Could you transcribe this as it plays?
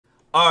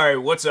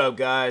Alright, what's up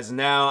guys?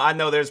 Now, I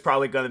know there's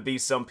probably going to be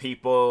some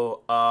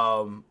people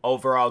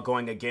overall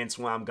going against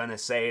what I'm going to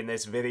say in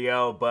this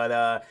video,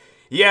 but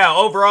yeah,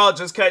 overall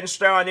just cutting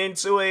straight on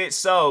into it.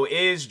 So,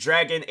 is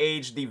Dragon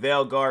Age the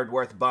Vailguard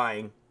worth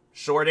buying?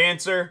 Short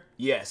answer,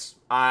 yes.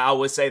 I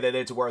would say that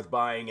it's worth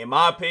buying. In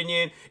my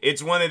opinion,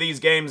 it's one of these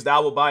games that I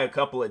will buy a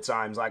couple of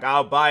times. Like,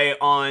 I'll buy it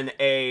on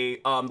a,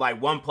 like,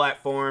 one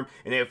platform,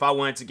 and if I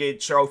wanted to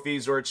get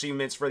trophies or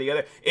achievements for the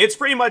other, it's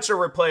pretty much a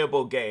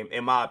replayable game,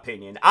 in my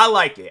opinion. I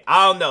like it.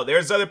 I don't know.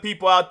 There's other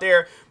people out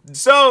there.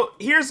 So,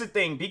 here's the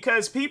thing.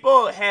 Because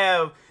people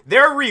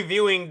they're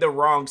reviewing the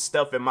wrong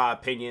stuff, in my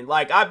opinion.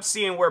 Like, I'm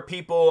seeing where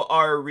people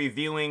are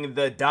reviewing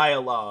the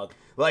dialogue,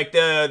 like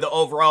the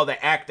overall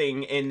the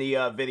acting in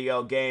the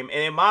video game,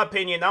 and in my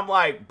opinion, I'm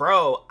like,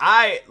 bro,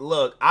 I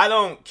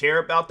don't care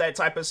about that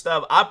type of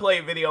stuff. I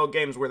play video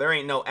games where there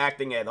ain't no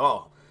acting at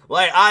all.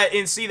 Like,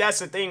 and see, that's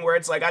the thing where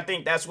it's like, I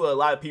think that's what a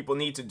lot of people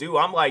need to do.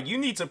 I'm like, you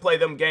need to play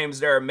them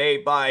games that are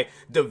made by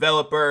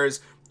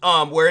developers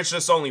where it's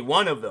just only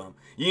one of them.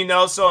 You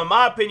know, so in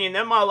my opinion,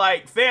 them are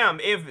like,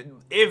 fam,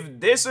 if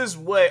this is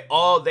what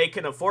all they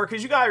can afford,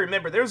 because you gotta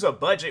remember, there's a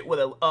budget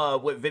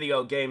with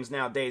video games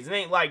nowadays. It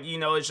ain't like, you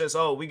know, it's just,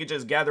 oh, we could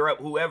just gather up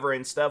whoever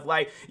and stuff.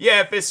 Like,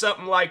 yeah, if it's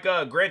something like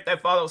Grand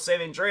Theft Auto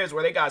San Andreas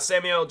where they got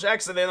Samuel L.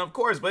 Jackson, then of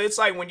course. But it's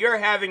like when you're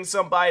having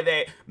somebody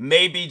that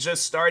maybe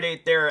just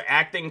started their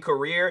acting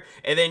career,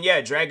 and then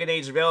yeah, Dragon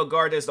Age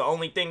Vailguard is the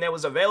only thing that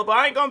was available.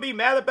 I ain't gonna be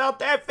mad about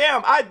that,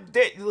 fam.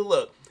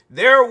 Look.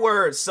 There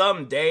were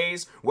some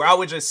days where I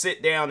would just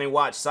sit down and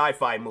watch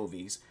sci-fi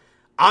movies.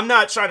 I'm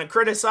not trying to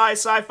criticize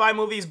sci-fi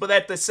movies, but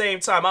at the same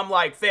time, I'm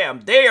like,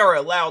 fam, they are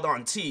allowed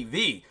on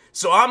TV.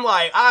 So I'm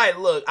like, I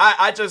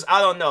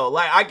don't know.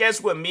 Like, I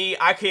guess with me,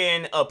 I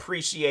can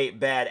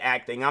appreciate bad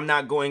acting. I'm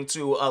not going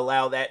to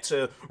allow that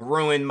to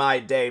ruin my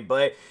day.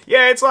 But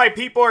yeah, it's like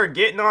people are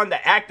getting on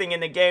the acting in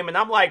the game. And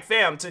I'm like,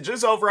 fam, to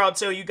just overall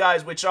tell you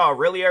guys what y'all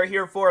really are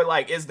here for,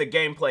 like, is the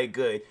gameplay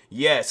good?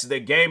 Yes,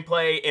 the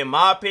gameplay, in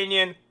my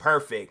opinion,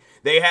 perfect.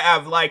 They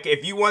have, like,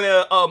 if you want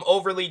to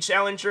overly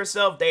challenge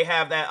yourself, they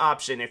have that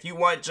option. If you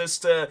want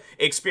just to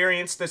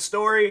experience the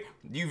story,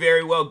 you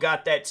very well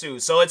got that too.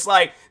 So it's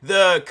like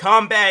the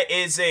combat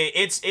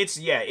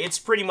it's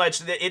pretty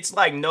much, it's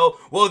like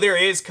there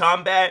is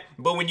combat,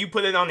 but when you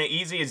put it on the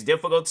easiest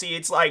difficulty,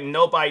 it's like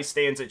nobody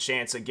stands a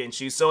chance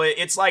against you. So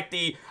it's like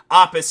the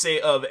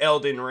opposite of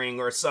Elden Ring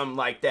or something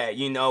like that,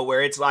 you know,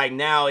 where it's like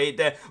now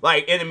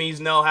like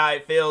enemies know how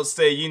it feels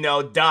to, you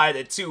know, die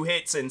to 2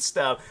 hits and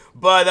stuff.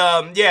 But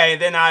yeah, and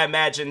then I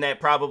imagine that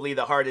probably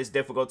the hardest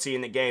difficulty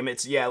in the game,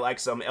 it's yeah, like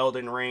some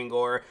Elden Ring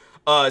or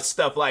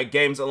stuff like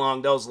games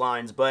along those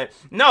lines. But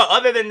no,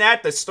 other than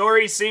that, the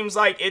story seems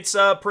like it's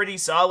pretty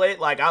solid.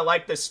 Like, I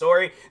like the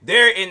story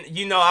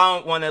you know, I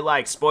don't want to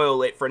like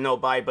spoil it for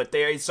nobody, but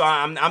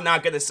I'm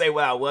not gonna say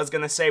what I was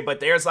gonna say, but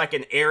there's like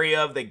an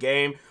area of the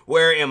game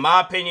where, in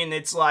my opinion,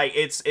 it's like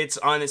it's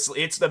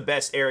honestly, it's the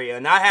best area,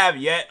 and I have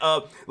yet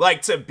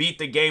like to beat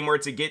the game or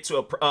to get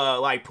to a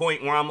like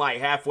point where I'm like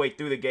halfway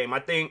through the game. I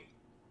think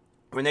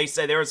when they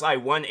said there was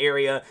like one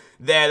area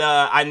that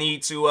I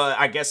need to,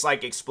 I guess,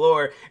 like,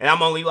 explore, and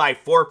I'm only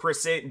like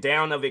 4%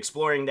 down of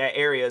exploring that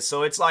area.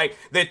 So it's like,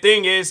 the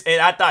thing is,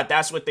 and I thought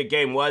that's what the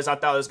game was. I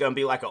thought it was gonna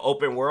be like an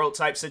open world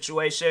type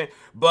situation,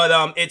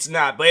 but it's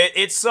not. But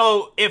it's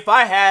so, if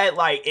I had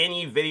like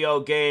any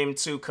video game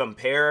to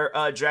compare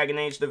Dragon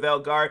Age the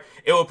Vailguard,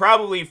 it would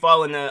probably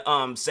fall in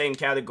the same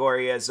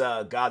category as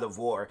God of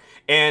War.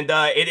 And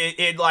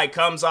it like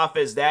comes off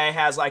as that. It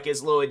has like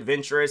its little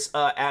adventurous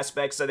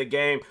aspects of the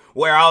game,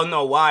 where I don't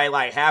know why,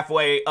 like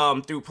halfway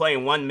through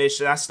playing one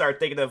mission, I started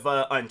thinking of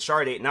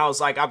Uncharted, and I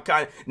was like, I'm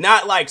kind of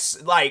not like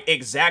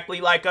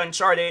exactly like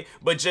Uncharted,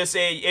 but just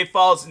it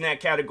falls in that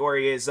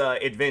category as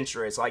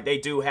adventurous. Like, they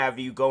do have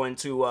you go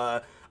into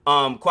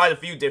quite a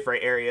few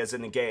different areas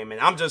in the game, and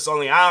I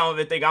don't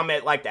even think I'm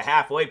at like the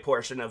halfway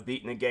portion of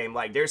beating the game.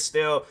 Like, there's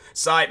still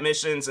side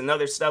missions and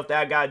other stuff that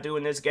I gotta do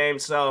in this game.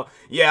 So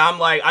yeah, I'm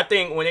like, I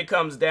think when it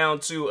comes down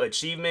to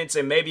achievements,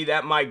 and maybe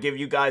that might give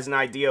you guys an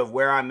idea of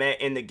where I'm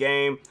at in the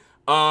game,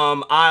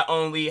 I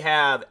only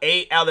have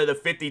 8 out of the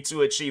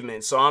 52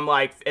 achievements, so I'm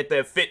like at the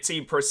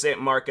 15%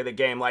 mark of the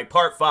game, like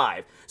part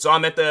 5. So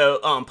I'm at the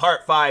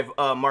part 5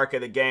 mark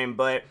of the game,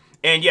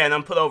 and yeah, and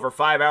I'm put over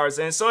 5 hours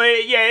in. So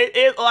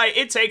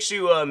it takes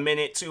you a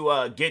minute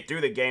to get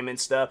through the game and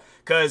stuff.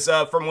 Cause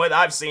from what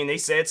I've seen, they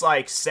say it's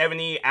like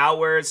 70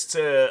 hours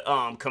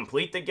to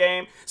complete the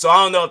game. So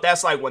I don't know if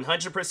that's like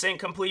 100%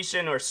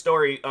 completion or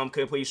story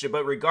completion,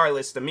 but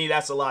regardless, to me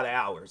that's a lot of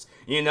hours,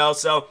 you know.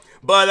 So,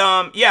 but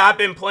yeah, I've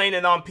been playing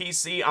it on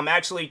PC. I'm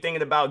actually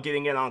thinking about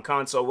getting it on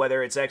console,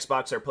 whether it's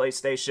Xbox or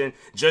PlayStation,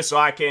 just so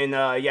I can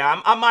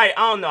yeah, I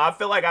don't know. I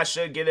feel like I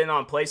should get it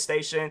on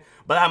PlayStation,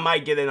 but I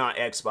might get it on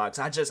Xbox.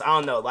 I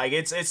don't know. Like,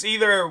 it's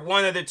either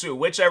one of the two,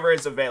 whichever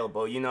is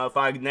available. You know,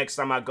 if next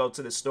time I go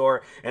to the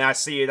store and I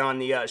see it on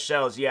the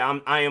shelves, yeah,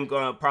 I am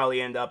gonna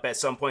probably end up at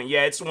some point.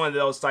 Yeah, it's one of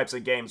those types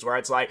of games where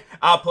it's like,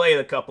 I'll play it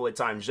a couple of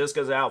times just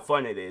because of how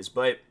fun it is.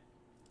 But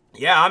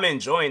Yeah, I'm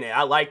enjoying it.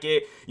 I like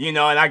it, you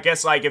know, and I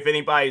guess like if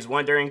anybody's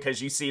wondering,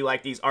 because you see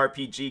like these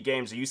RPG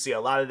games, you see a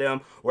lot of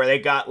them where they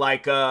got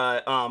like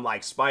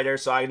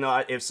spiders. So I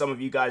know if some of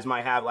you guys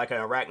might have like an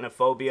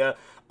arachnophobia.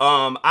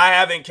 I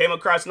haven't came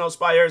across no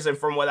spiders, and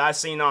from what I've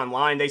seen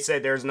online, they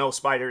said there's no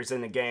spiders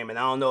in the game, and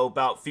I don't know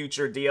about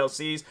future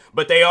DLCs,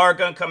 but they are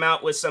gonna come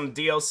out with some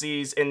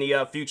DLCs in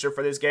the future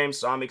for this game,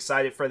 so I'm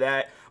excited for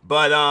that.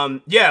 But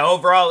yeah,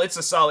 overall it's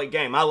a solid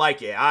game. I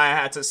like it. I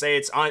had to say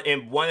it's on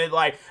in one of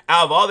like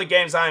out of all the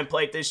games I haven't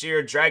played this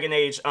year, Dragon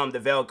Age the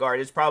Vailguard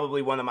is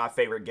probably one of my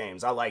favorite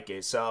games. I like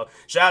it. So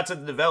shout out to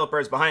the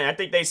developers behind it. I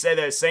think they said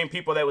that the same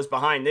people that was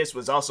behind this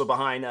was also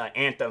behind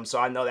Anthem, so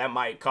I know that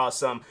might cause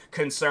some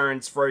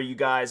concerns for you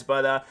guys.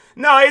 But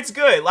no, it's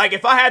good. Like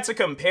if I had to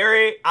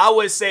compare it, I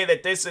would say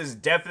that this is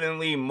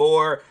definitely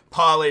more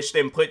polished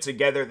and put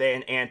together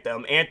than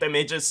Anthem. Anthem,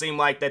 it just seemed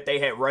like that they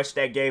had rushed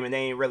that game and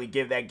they didn't really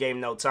give that game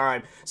no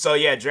time. So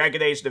yeah,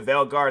 Dragon Age the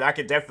Vailguard, I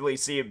could definitely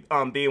see it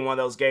being one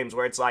of those games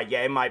where it's like,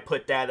 yeah, it might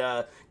put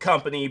that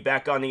company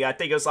back on the, I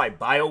think it was like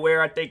BioWare,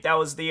 I think that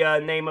was the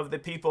name of the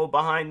people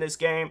behind this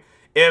game.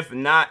 If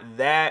not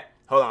that,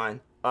 hold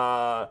on,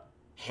 what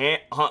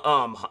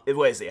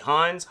is it?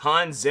 Hans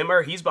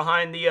Zimmer. He's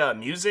behind the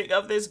music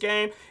of this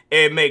game.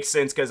 It makes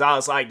sense because I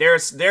was like,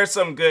 there's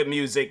some good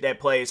music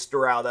that plays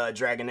throughout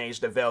Dragon Age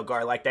the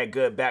Vailguard, like that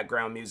good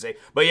background music.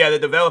 But yeah, the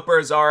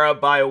developers are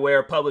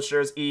BioWare,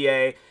 publishers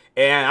EA.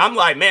 And I'm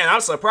like, man,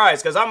 I'm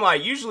surprised because I'm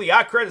like, usually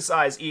I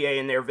criticize EA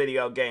in their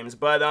video games,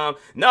 but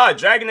no,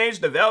 Dragon Age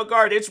the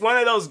Vailguard, it's one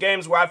of those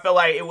games where I feel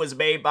like it was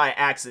made by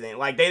accident.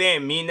 Like they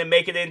didn't mean to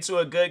make it into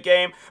a good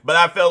game, but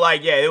I feel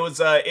like yeah, it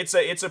was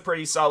it's a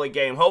pretty solid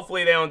game.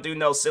 Hopefully they don't do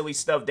no silly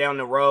stuff down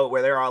the road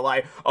where they're all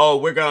like, oh,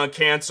 we're gonna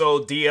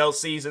cancel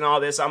DLCs and all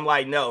this. I'm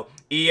like, no.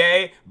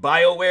 EA,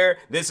 BioWare,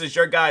 this is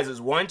your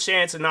guys' one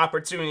chance and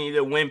opportunity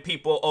to win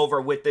people over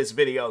with this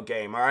video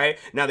game, all right?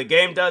 Now, the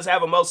game does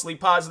have a mostly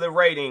positive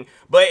rating,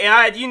 but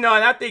you know,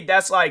 and I think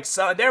that's like,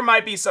 there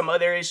might be some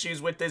other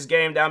issues with this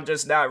game that I'm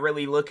just not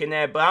really looking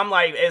at, but I'm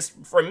like,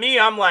 for me,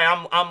 I'm like,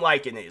 I'm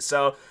liking it.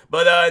 So,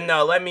 but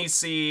no, let me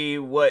see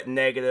what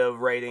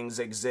negative ratings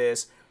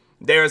exist.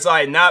 There's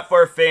like, not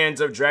for fans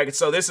of Dragon,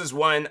 so this is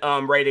one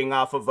rating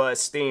off of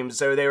Steam,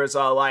 so there was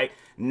like,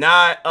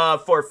 not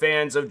for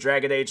fans of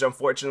Dragon Age,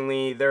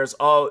 unfortunately. There's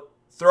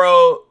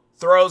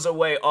throws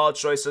away all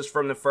choices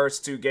from the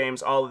first two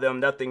games, all of them,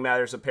 nothing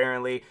matters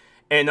apparently,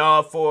 and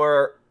all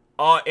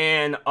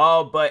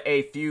but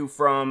a few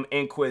from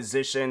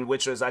Inquisition,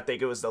 which was, I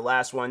think it was the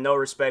last one. No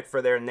respect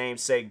for their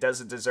namesake,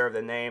 doesn't deserve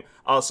the name.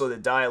 Also, the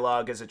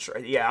dialogue is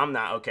yeah, I'm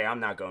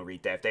not gonna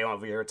read that. If they don't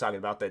over here talking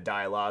about the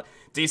dialogue.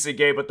 Decent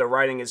game, but the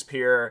writing is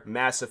pure.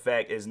 Mass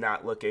Effect is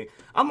not looking.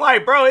 I'm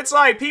like, bro, it's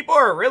like people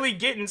are really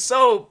getting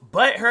so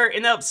butthurt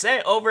and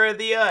upset over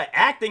the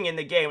acting in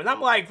the game, and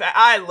I'm like,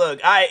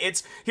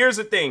 here's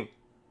the thing.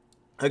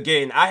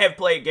 Again, I have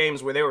played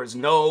games where there was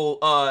no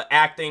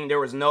acting, there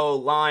was no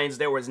lines,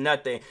 there was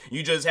nothing.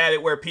 You just had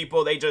it where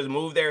people, they just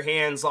move their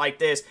hands like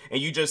this,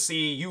 and you just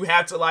see, you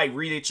have to like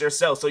read it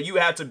yourself, so you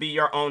have to be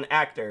your own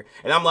actor.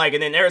 And I'm like,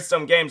 and then there's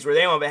some games where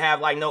they don't even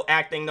have like no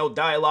acting, no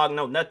dialogue,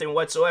 no nothing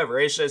whatsoever.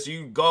 It's just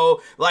you go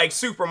like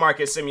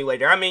Supermarket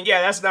Simulator. I mean,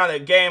 yeah, that's not a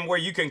game where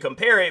you can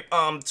compare it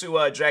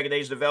to Dragon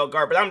Age the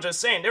Vailguard, but I'm just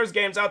saying, there's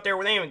games out there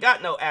where they even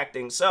got no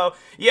acting. So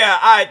yeah,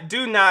 I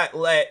do not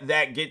let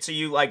that get to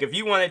you. Like, if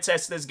you want to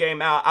test this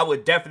game out, I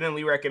would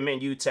definitely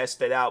recommend you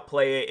test it out,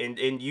 play it,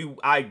 and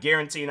I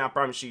guarantee and I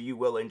promise you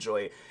will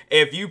enjoy it.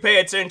 If you pay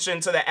attention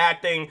to the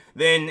acting,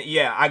 then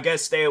yeah, I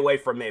guess stay away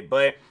from it.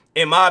 But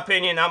in my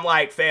opinion, I'm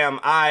like, fam,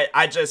 I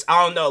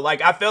don't know.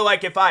 Like, I feel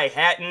like if I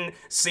hadn't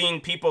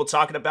seen people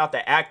talking about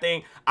the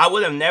acting, I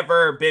would have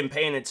never been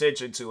paying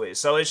attention to it.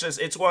 So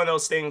it's one of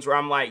those things where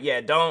I'm like,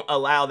 yeah, don't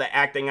allow the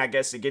acting, I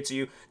guess, to get to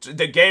you.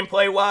 The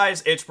gameplay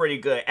wise, it's pretty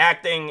good.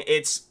 Acting,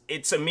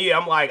 to me,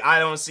 I'm like, I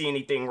don't see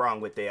anything wrong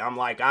with it. I'm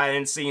like,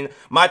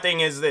 my thing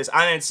is this,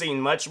 I didn't see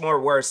much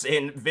more worse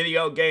in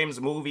video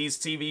games, movies,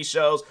 TV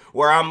shows,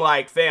 where I'm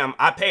like, fam,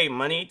 I paid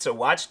money to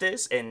watch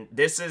this, and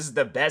this is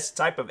the best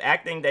type of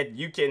acting that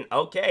you can,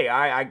 okay,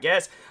 I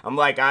guess. I'm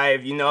like,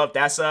 if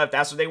that's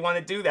what they want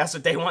to do, that's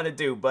what they want to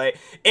do. But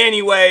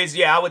anyways,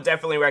 yeah, I would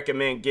definitely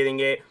recommend getting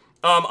it.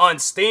 On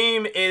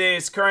Steam, it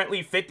is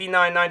currently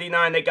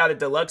 $59.99. They got a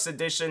deluxe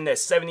edition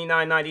that's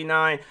 $79.99.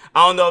 I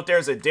don't know if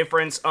there's a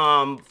difference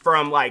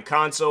from like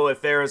console,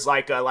 if there's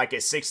like a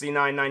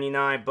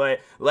 $69.99,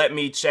 but let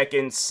me check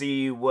and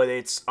see what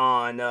it's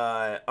on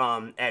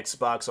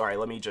Xbox. All right,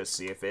 let me just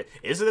see if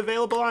is it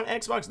available on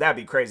Xbox. That'd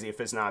be crazy if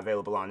it's not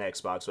available on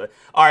Xbox. But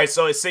all right,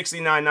 so it's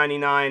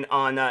 $69.99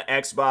 on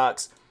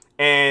Xbox.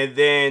 And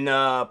then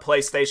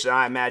PlayStation,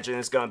 I imagine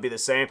it's going to be the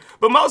same.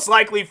 But most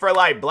likely for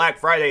like Black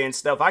Friday and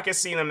stuff, I can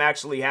see them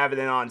actually having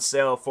it on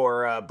sale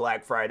for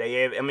Black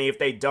Friday. I mean, if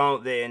they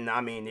don't, then, I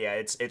mean, yeah,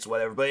 it's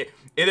whatever. But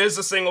it is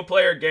a single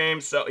player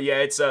game, so yeah,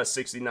 it's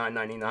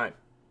 $69.99.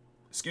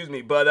 Excuse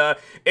me. But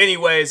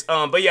anyways,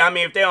 but yeah, I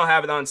mean, if they don't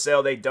have it on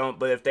sale, they don't.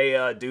 But if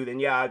they do, then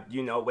yeah,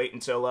 wait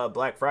until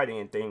Black Friday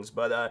and things.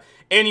 But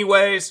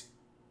anyways,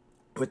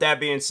 With that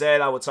being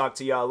said, I will talk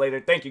to y'all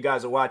later. Thank you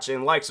guys for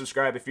watching. Like,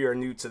 subscribe if you are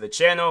new to the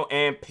channel,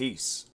 and peace.